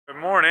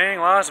morning,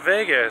 Las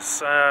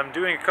Vegas. I'm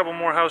doing a couple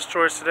more house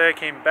chores today. I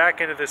came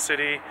back into the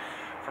city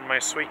from my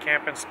sweet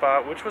camping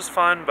spot, which was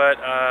fun, but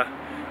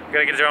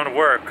gotta get down to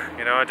work.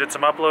 You know, I did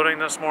some uploading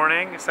this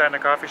morning, sat in a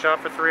coffee shop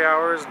for 3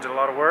 hours, did a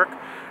lot of work,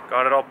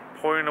 got it all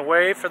pointed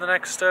away for the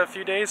next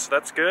few days, so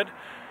that's good.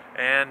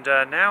 And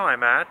now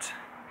I'm at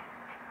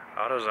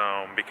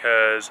AutoZone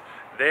because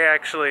they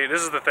actually,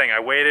 this is the thing, I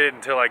waited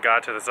until I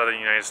got to the southern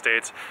United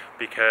States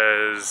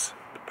because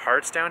the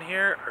parts down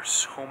here are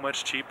so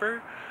much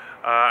cheaper.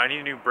 I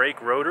need new brake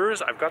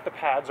rotors. I've got the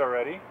pads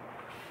already.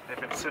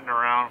 They've been sitting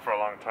around for a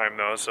long time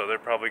though, so they're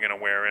probably going to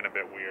wear in a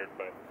bit weird,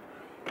 but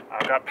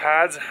I've got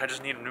pads. I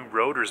just need new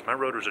rotors. My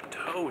rotors are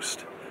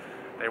toast.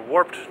 They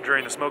warped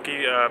during the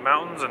Smoky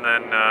Mountains, and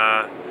then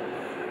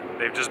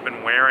they've just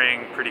been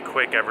wearing pretty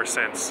quick ever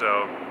since,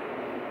 so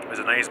there's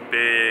a nice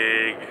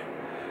big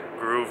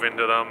groove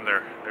into them.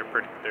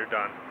 They're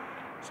done.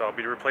 So I'll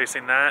be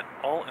replacing that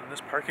all in this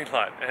parking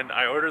lot. And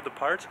I ordered the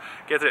parts.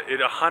 Get it,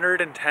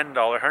 $110,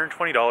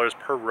 $120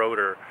 per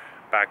rotor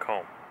back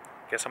home.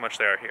 Guess how much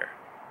they are here?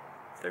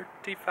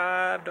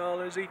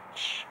 $35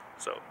 each.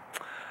 So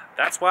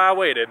that's why I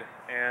waited.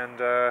 And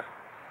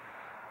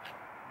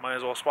might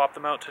as well swap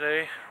them out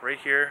today, right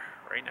here,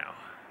 right now.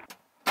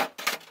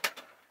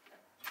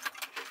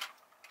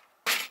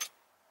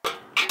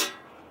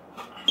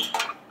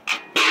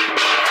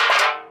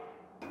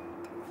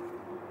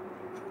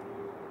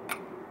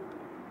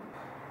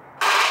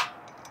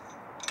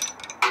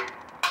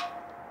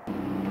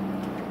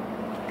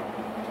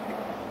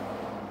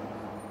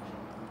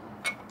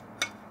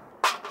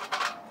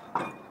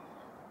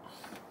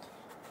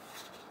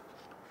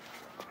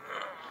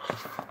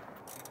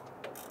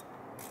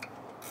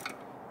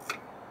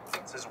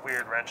 This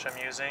weird wrench I'm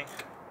using.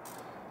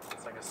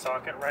 It's like a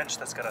socket wrench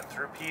that's got a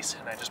through piece,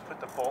 and I just put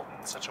the bolt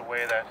in such a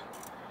way that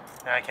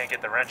now I can't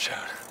get the wrench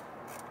out.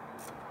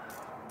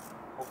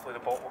 Hopefully the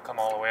bolt will come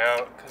all the way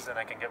out, because then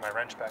I can get my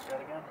wrench back out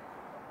again.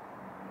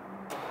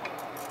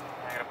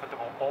 I'm gonna put the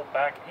bolt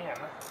back in,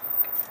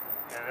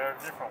 get it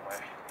out a different way.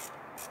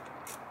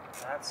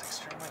 That's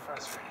extremely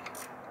frustrating.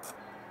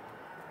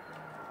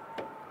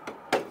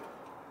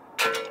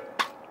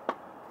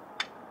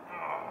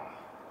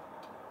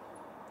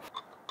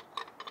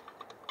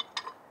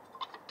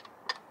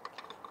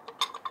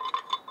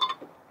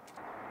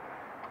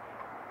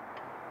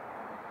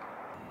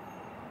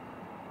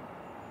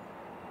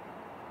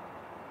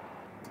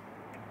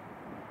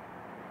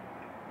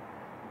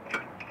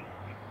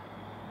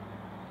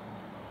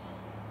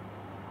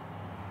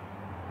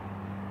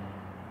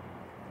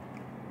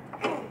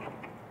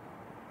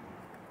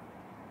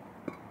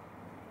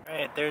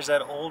 Alright, there's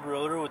that old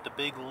rotor with the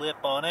big lip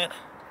on it.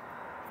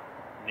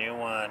 New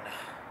one.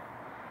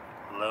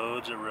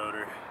 Loads of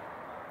rotor.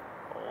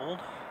 Old.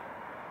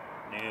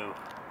 New.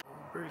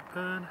 Old brake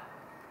pad.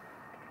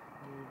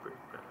 New brake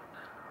pad.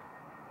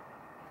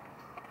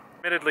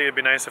 Admittedly, it'd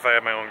be nice if I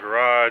had my own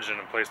garage and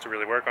a place to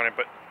really work on it,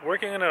 but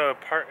working in a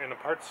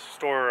parts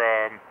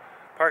store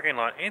parking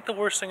lot ain't the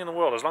worst thing in the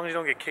world, as long as you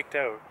don't get kicked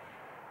out.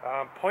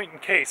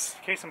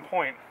 Case in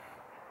point.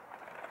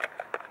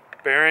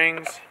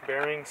 Bearing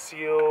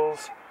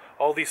seals,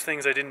 all these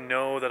things I didn't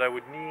know that I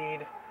would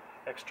need.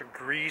 Extra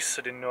grease,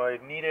 I didn't know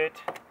I'd need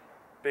it.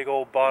 Big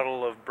old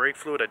bottle of brake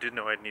fluid, I didn't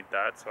know I'd need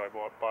that, so I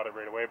bought it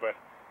right away. But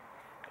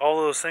all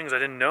of those things I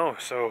didn't know,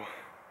 so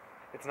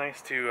it's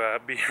nice to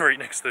be right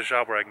next to the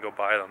shop where I can go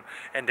buy them.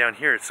 And down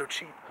here, it's so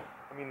cheap.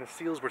 I mean, the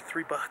seals were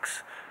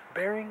 $3.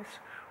 Bearings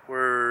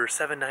were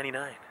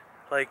 $7.99.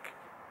 Like,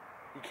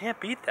 you can't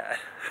beat that.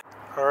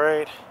 All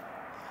right.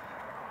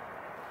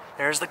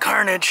 There's the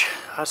carnage.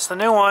 That's the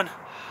new one.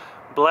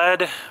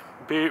 Bled,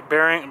 new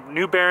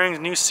bearings,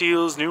 new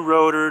seals, new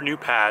rotor, new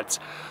pads.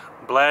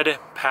 Bled,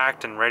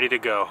 packed, and ready to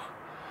go.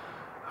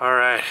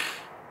 Alright.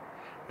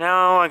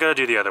 Now I gotta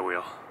do the other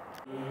wheel.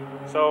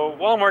 So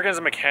while I'm working as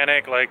a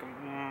mechanic, like,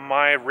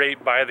 my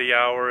rate by the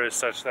hour is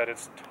such that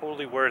it's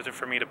totally worth it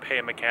for me to pay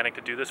a mechanic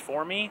to do this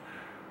for me.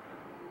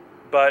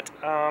 But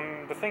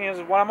the thing is,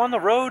 when I'm on the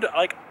road,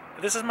 like,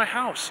 this is my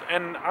house,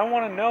 and I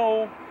want to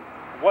know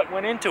what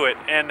went into it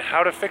and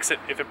how to fix it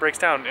if it breaks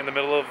down in the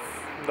middle of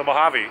the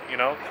Mojave, you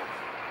know?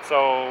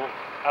 So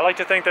I like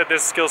to think that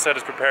this skill set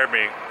has prepared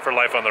me for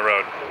life on the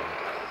road.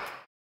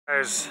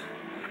 Guys,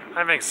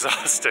 I'm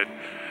exhausted.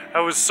 That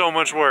was so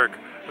much work.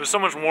 It was so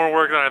much more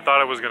work than I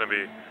thought it was gonna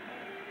be.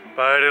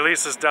 But at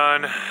least it's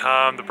done.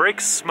 The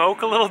brakes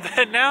smoke a little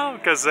bit now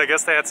because I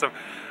guess they had some,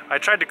 I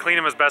tried to clean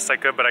them as best I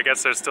could, but I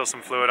guess there's still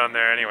some fluid on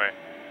there anyway.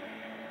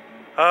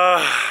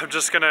 I'm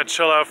just gonna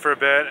chill out for a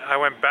bit. I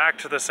went back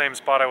to the same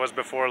spot I was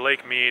before,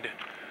 Lake Mead.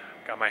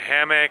 Got my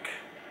hammock,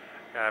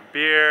 got a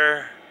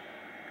beer,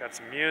 got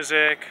some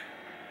music.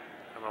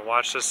 I'm gonna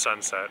watch this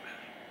sunset.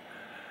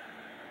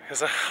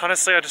 Because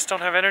honestly, I just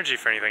don't have energy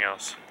for anything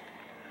else.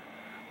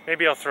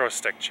 Maybe I'll throw a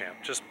stick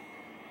champ, just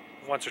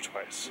once or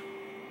twice.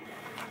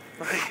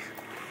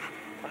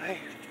 Hi.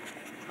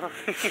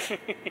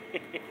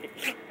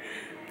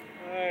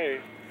 Hi.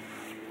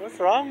 What's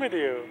wrong with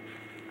you?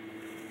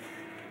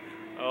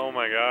 Oh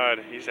my god,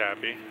 he's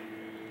happy.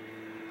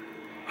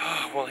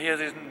 Well, he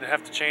doesn't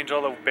have to change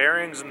all the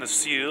bearings and the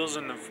seals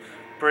and the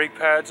brake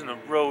pads and the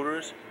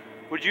rotors.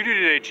 What'd you do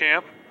today,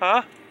 champ?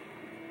 Huh?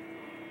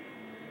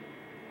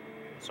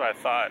 That's what I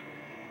thought.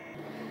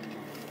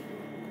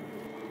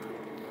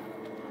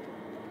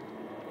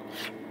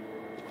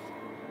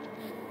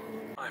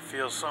 I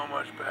feel so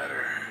much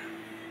better.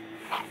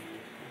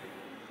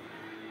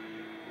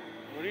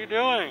 What are you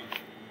doing?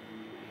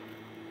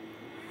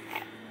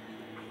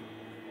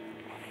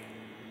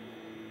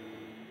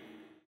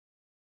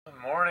 Good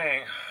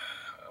morning.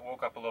 I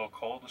woke up a little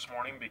cold this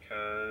morning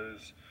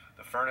because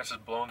the furnace has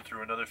blown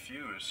through another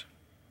fuse.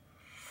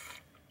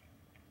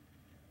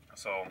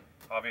 So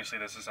obviously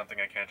this is something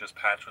I can't just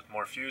patch with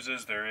more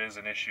fuses. There is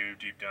an issue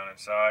deep down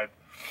inside.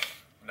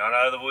 Not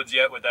out of the woods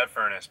yet with that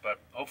furnace, but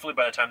hopefully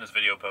by the time this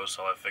video posts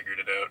I'll have figured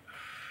it out.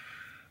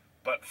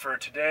 But for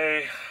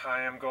today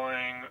I am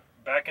going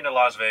back into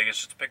Las Vegas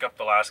just to pick up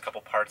the last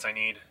couple parts I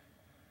need.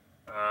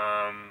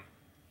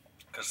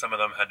 Because some of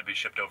them had to be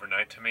shipped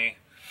overnight to me.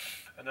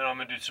 And then I'm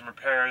going to do some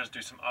repairs,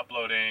 do some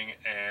uploading,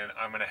 and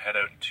I'm going to head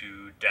out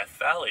to Death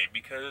Valley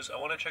because I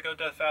want to check out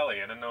Death Valley,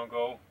 and then I'll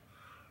go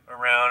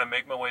around and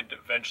make my way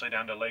eventually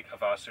down to Lake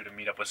Havasu to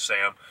meet up with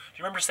Sam. Do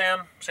you remember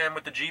Sam? Sam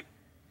with the Jeep?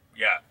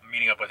 Yeah,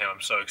 meeting up with him.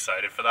 I'm so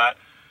excited for that.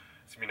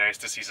 It's going to be nice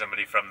to see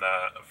somebody from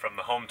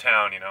the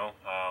hometown, you know.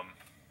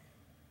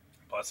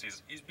 Plus,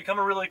 he's become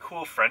a really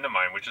cool friend of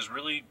mine, which is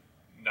really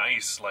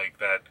nice, like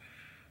that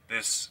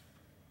this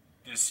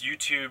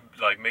YouTube,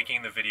 like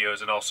making the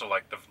videos and also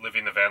like the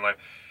living the van life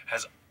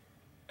has,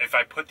 if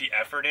I put the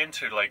effort in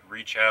to like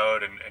reach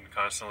out and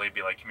constantly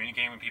be like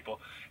communicating with people,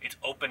 it's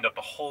opened up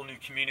a whole new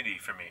community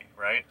for me,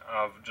 right?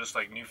 Of just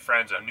like new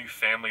friends, a new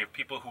family of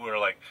people who are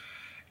like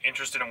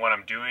interested in what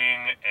I'm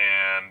doing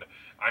and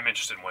I'm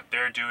interested in what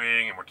they're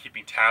doing, and we're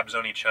keeping tabs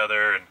on each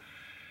other. And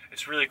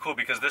it's really cool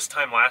because this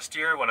time last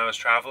year when I was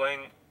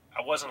traveling,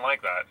 I wasn't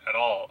like that at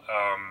all.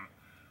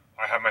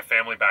 I have my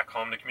family back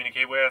home to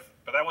communicate with,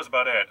 but that was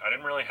about it. I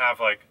didn't really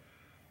have like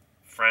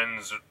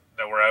friends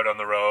that were out on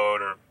the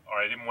road, or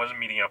I wasn't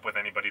meeting up with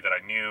anybody that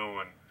I knew,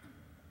 and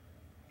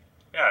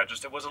yeah,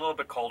 it was a little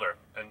bit colder.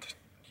 And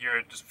here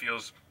it just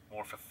feels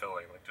more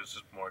fulfilling, like there's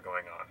just more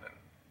going on, and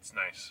it's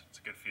nice. It's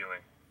a good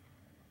feeling.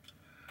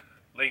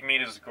 Lake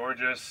Mead is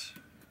gorgeous.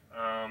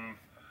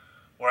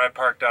 Where I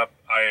parked up,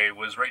 I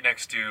was right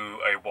next to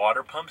a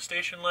water pump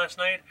station last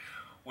night,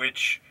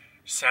 which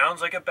sounds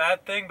like a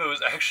bad thing, but it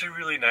was actually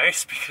really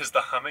nice because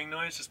the humming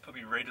noise just put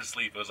me right to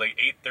sleep. It was like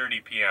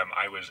 8:30 p.m.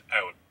 I was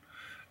out,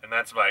 and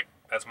that's my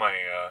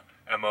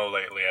MO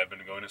lately. I've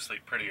been going to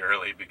sleep pretty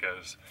early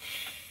because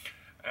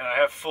I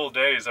have full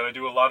days and I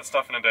do a lot of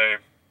stuff in a day.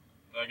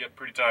 I get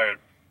pretty tired,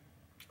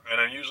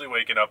 and I'm usually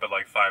waking up at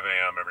like 5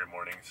 a.m. every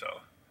morning.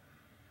 So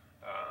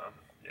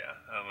yeah,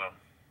 I don't know.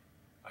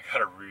 I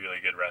got a really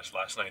good rest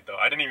last night though.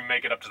 I didn't even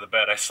make it up to the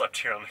bed. I slept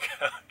here on the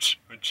couch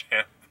with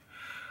Champ.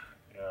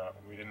 Yeah,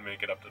 we didn't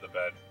make it up to the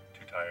bed.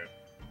 Too tired.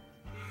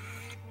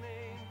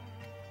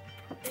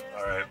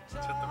 Alright,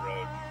 let's hit the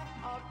road.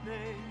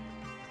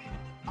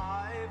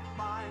 I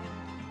find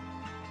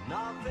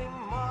nothing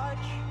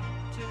much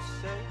to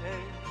say.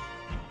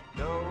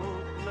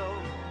 Don't know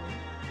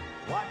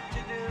what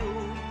to do,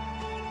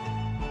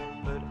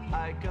 but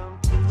I come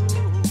through.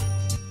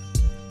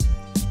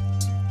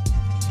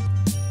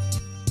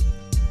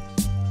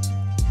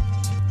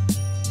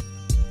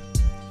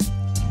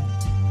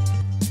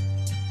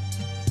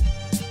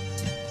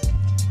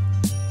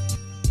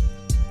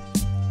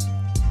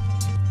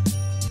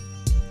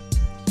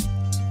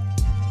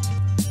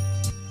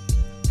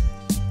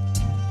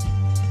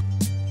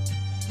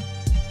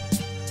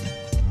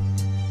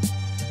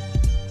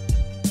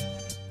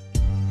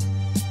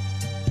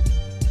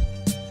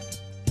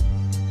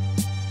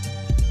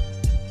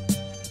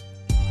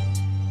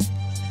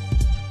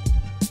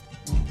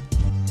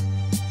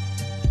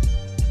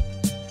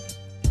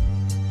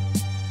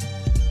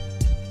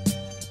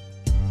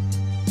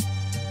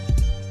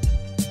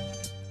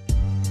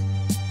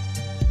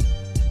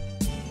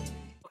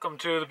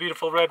 To the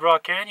beautiful Red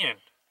Rock Canyon.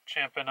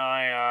 Champ and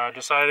I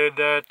decided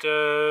that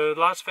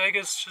Las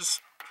Vegas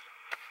just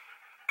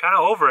kind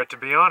of over it, to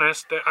be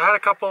honest. I had a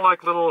couple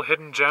like little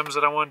hidden gems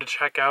that I wanted to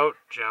check out,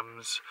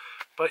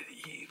 but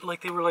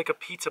like they were like a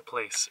pizza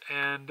place,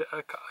 and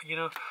you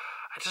know,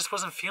 I just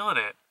wasn't feeling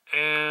it.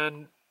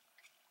 And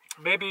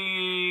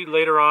maybe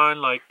later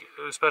on, like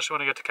especially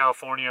when I get to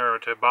California or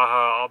to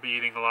Baja, I'll be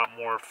eating a lot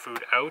more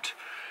food out,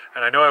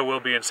 and I know I will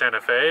be in Santa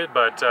Fe,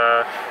 but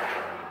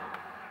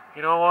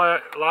you know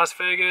what? Las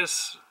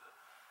Vegas,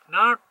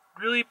 not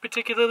really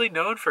particularly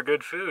known for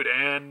good food,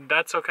 and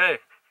that's okay.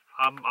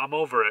 I'm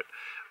over it.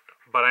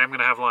 But I am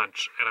going to have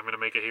lunch, and I'm going to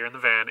make it here in the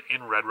van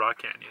in Red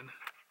Rock Canyon.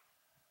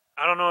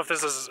 I don't know if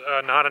this is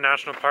not a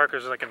national park or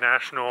is like a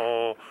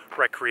national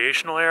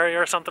recreational area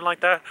or something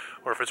like that,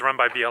 or if it's run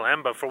by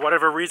BLM, but for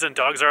whatever reason,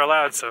 dogs are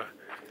allowed, so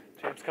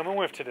Champ's coming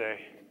with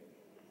today.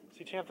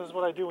 See, Champ, this is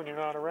what I do when you're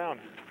not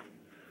around.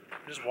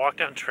 I just walk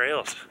down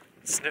trails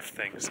and sniff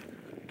things.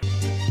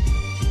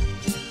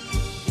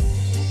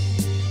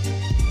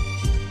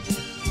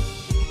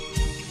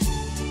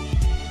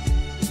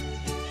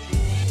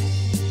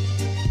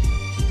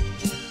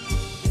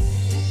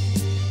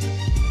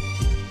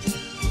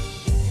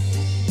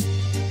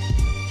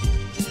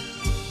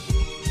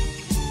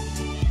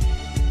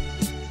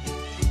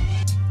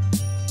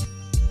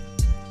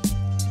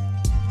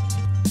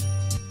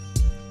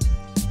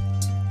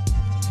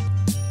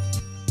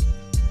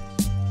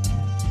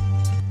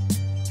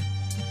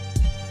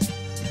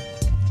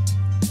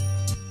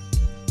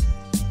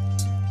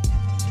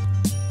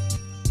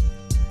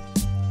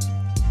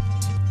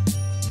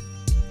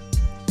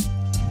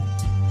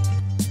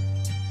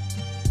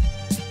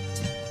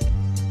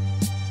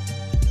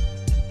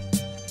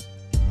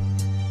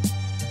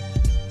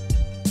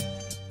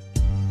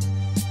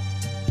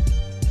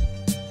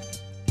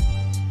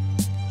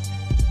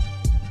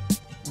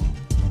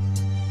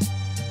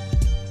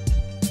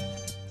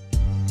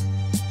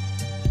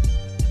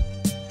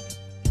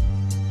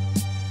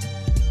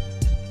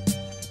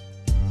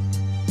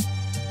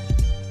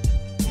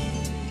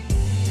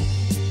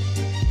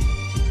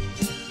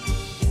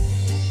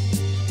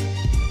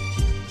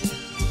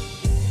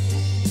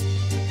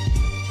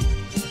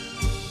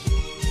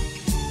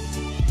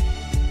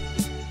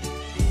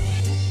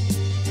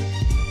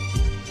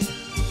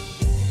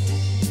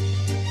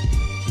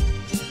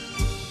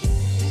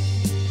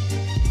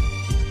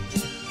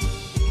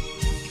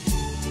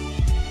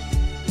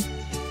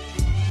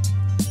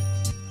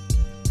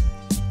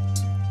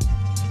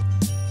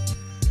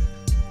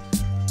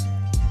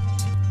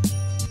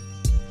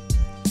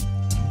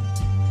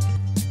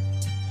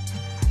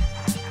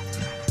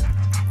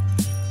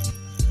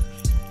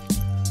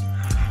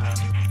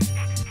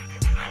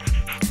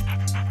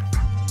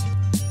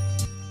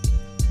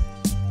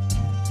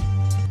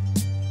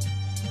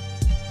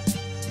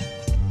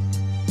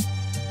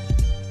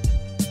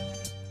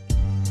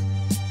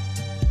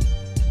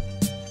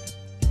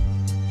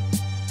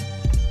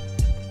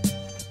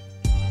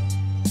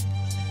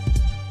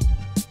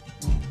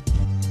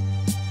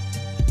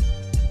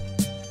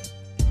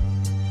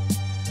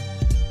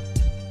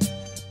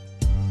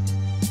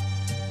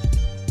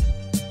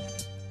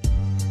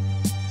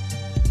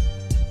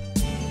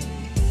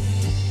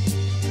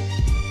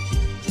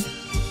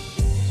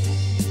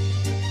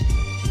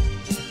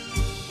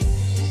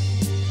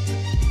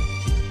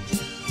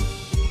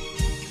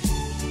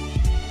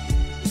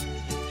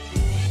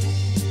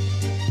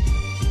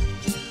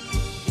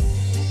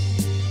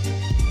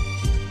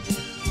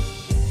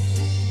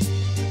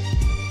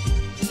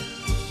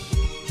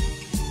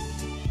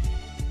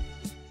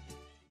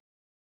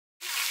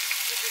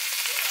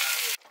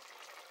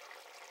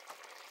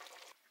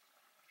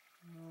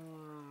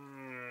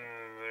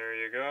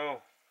 you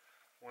go.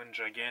 One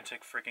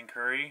gigantic freaking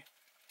curry.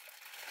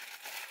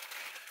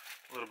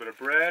 A little bit of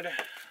bread.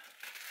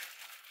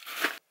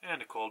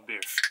 And a cold beer.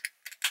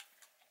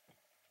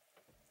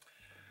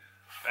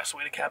 Best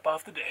way to cap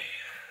off the day.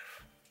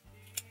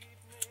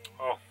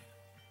 Oh,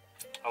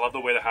 I love the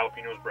way the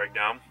jalapenos break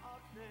down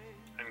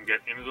and get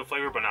into the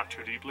flavor, but not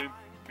too deeply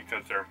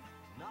because they're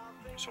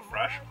so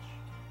fresh.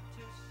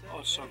 Oh,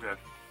 it's so good.